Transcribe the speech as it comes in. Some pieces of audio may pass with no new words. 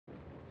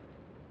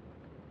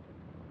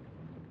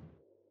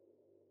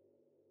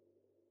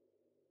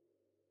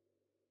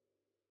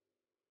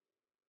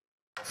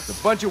There's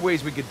a bunch of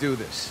ways we could do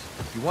this.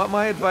 If you want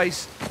my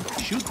advice,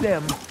 shoot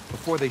them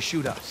before they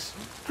shoot us.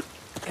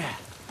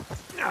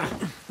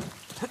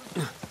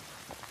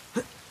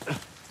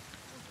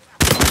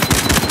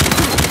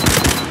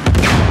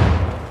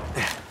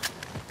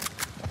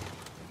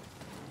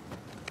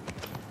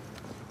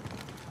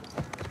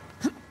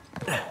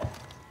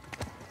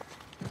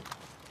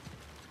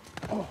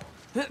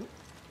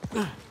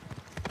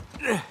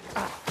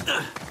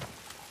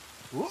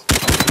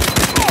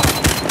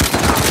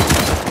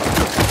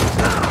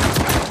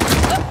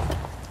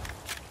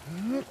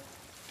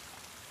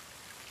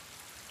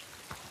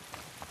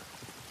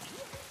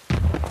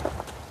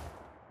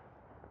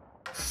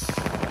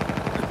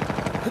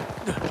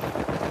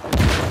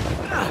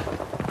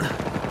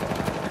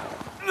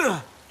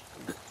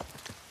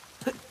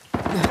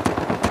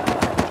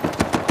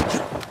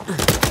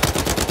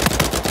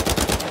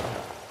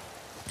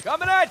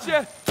 Coming at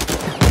you!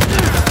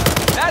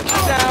 That's the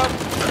sound.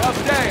 Tough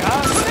day,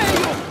 huh? There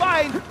you'll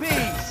find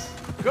peace!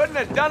 Couldn't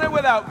have done it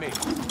without me.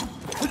 Sit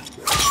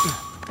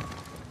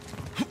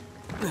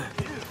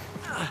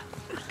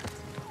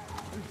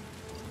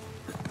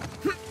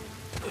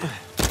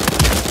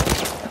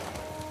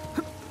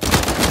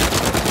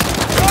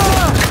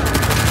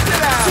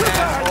down,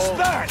 asshole.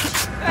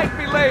 Thank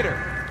me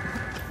later.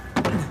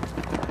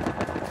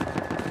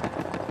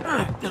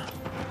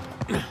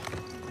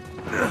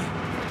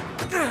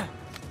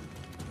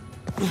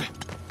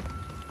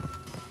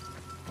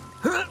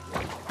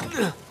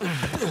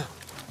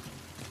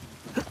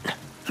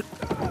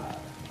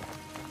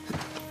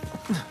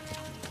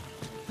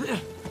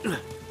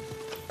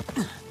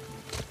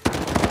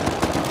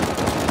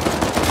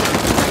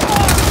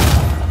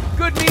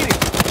 Good meeting.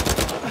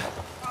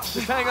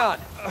 Just hang on.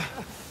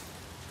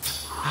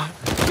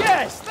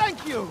 Yes,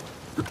 thank you!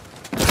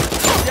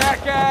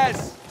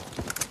 Jackass!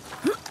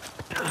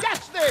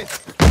 Catch this!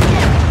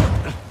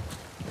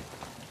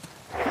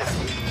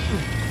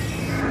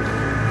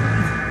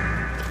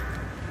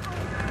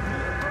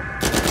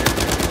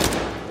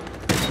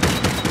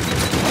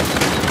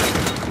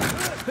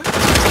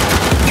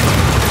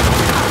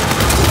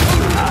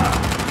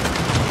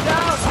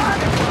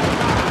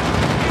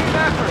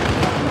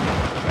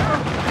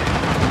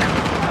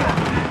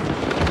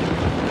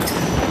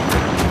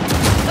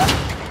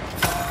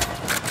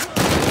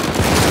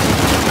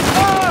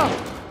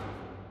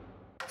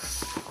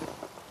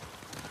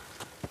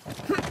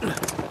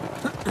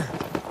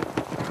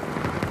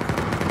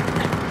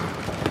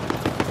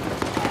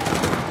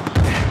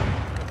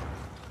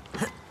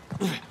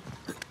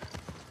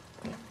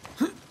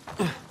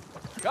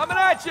 Coming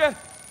at you! You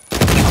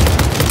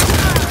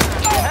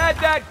had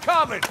that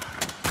coming!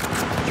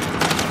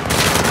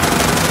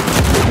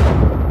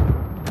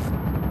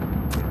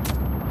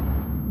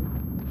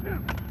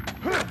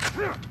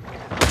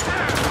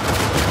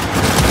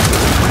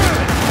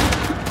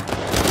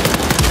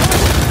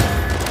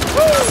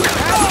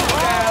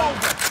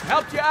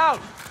 Helped you out!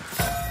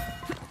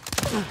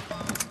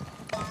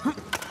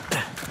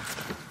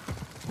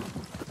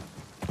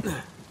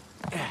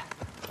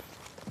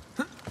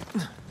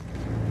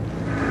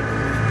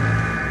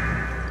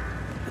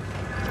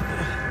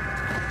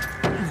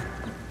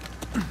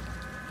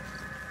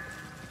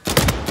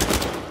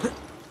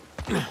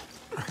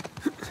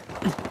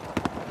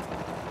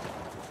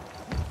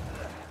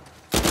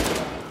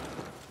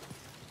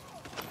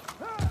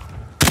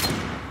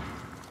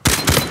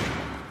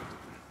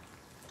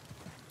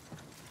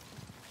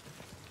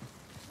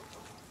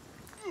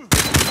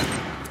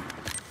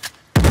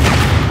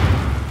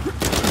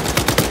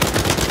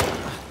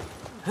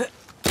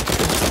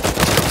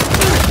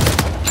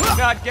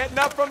 Not getting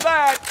up from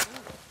that!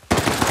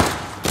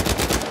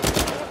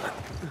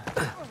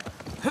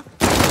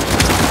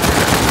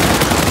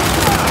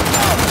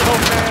 Oh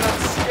man, I'm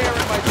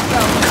scaring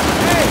myself.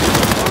 Hey!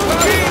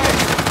 Jesus!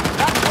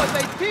 That was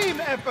a team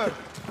effort!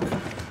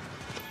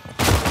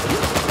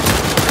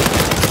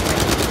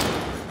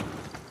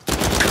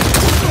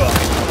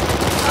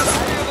 How's it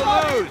feel to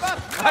lose?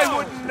 I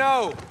wouldn't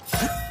know.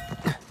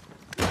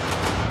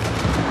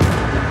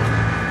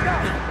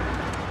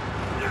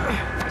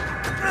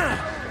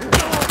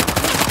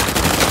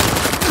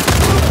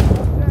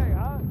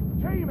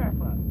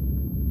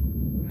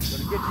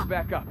 Get you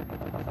back up.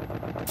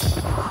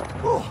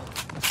 Ooh,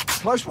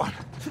 close one.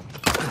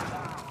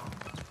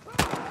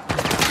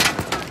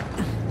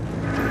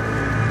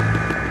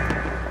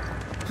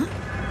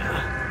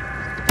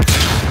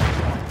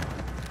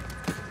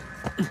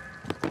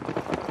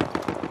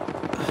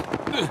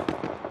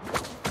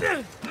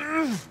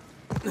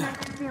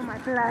 Feel my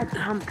blood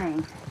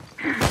pumping.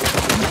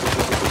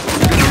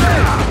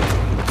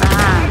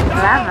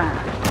 Clever,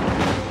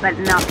 but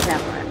not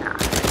clever enough.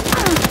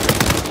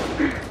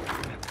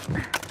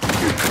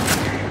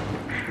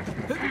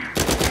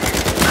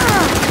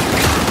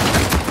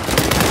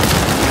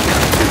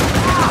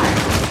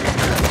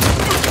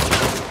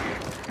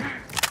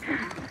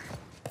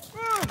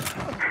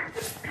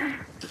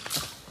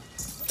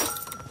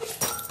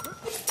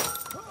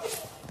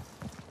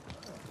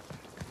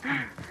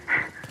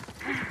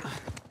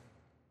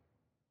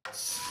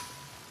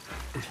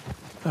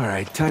 All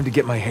right, time to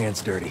get my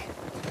hands dirty.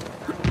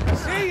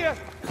 See ya!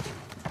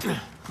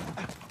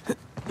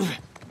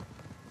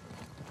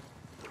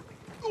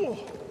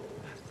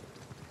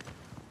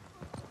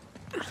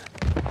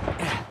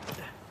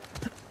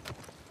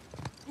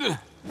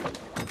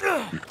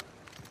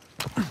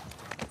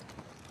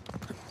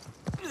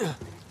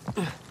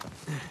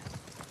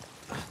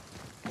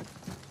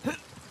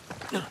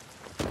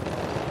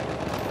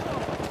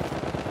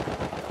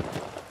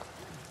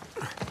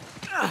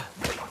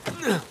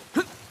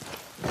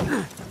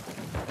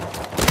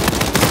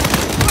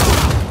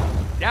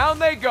 Down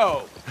they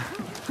go.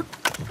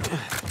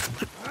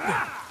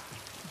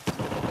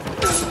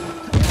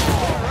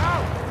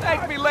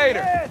 Thank me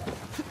later.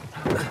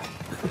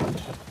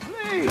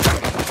 Please!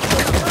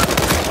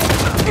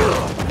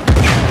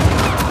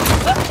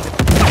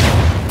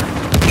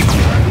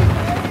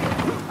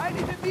 I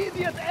need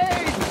immediate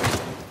aid!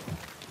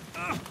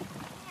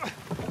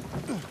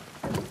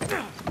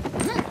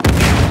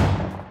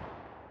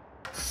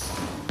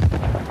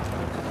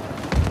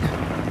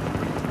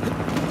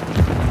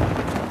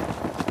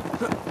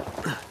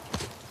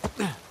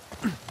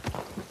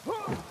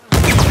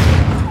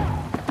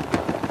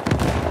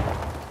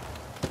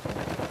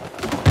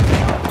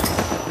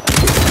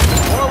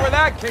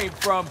 That came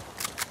from.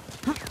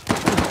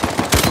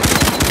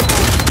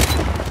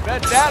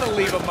 Bet that'll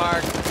leave a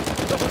mark.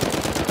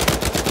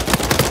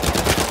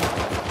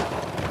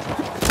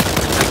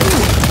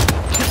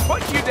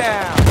 Put you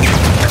down.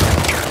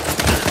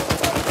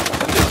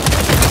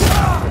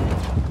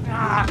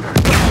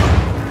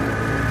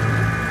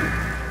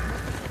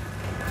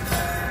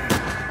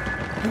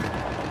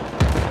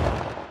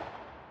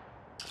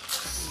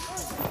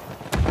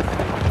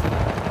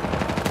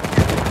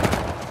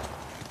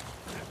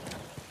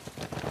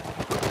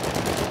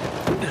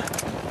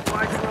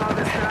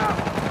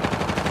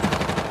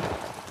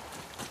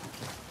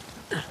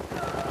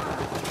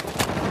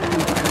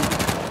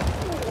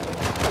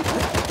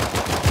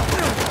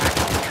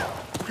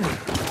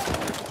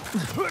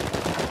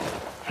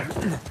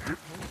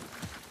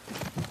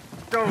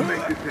 Don't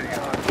make this any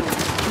harder.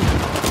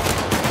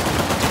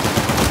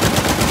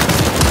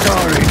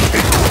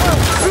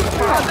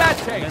 How'd that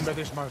taste? Remember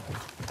this, Mark.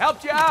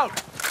 Helped you out.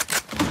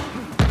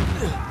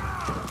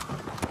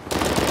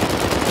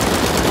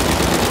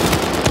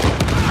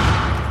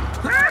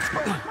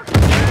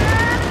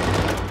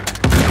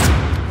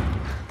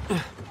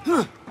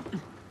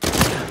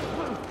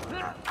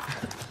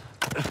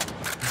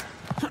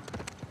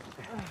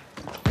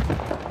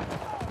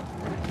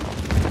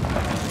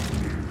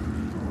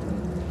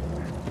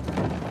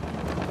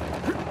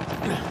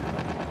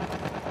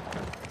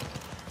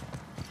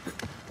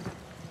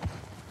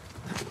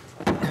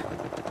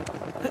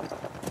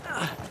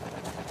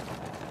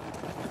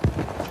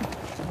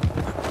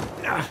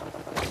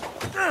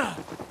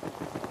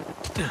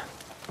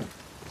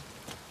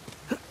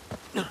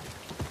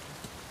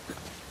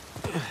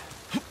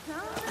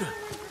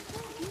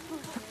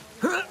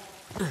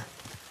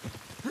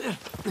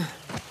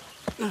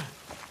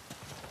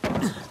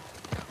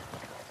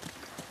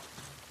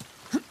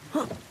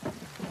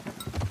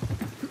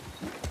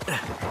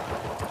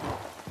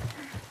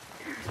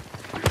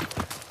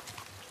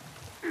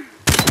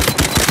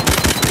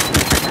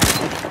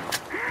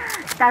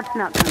 That's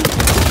not gonna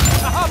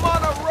I'm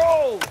on a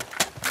roll.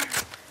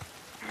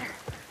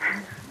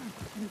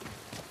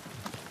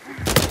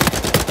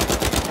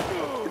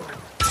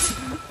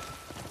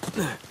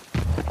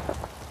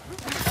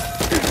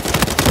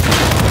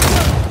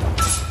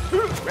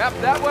 Wrap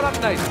that one up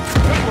nice.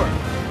 Good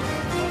work.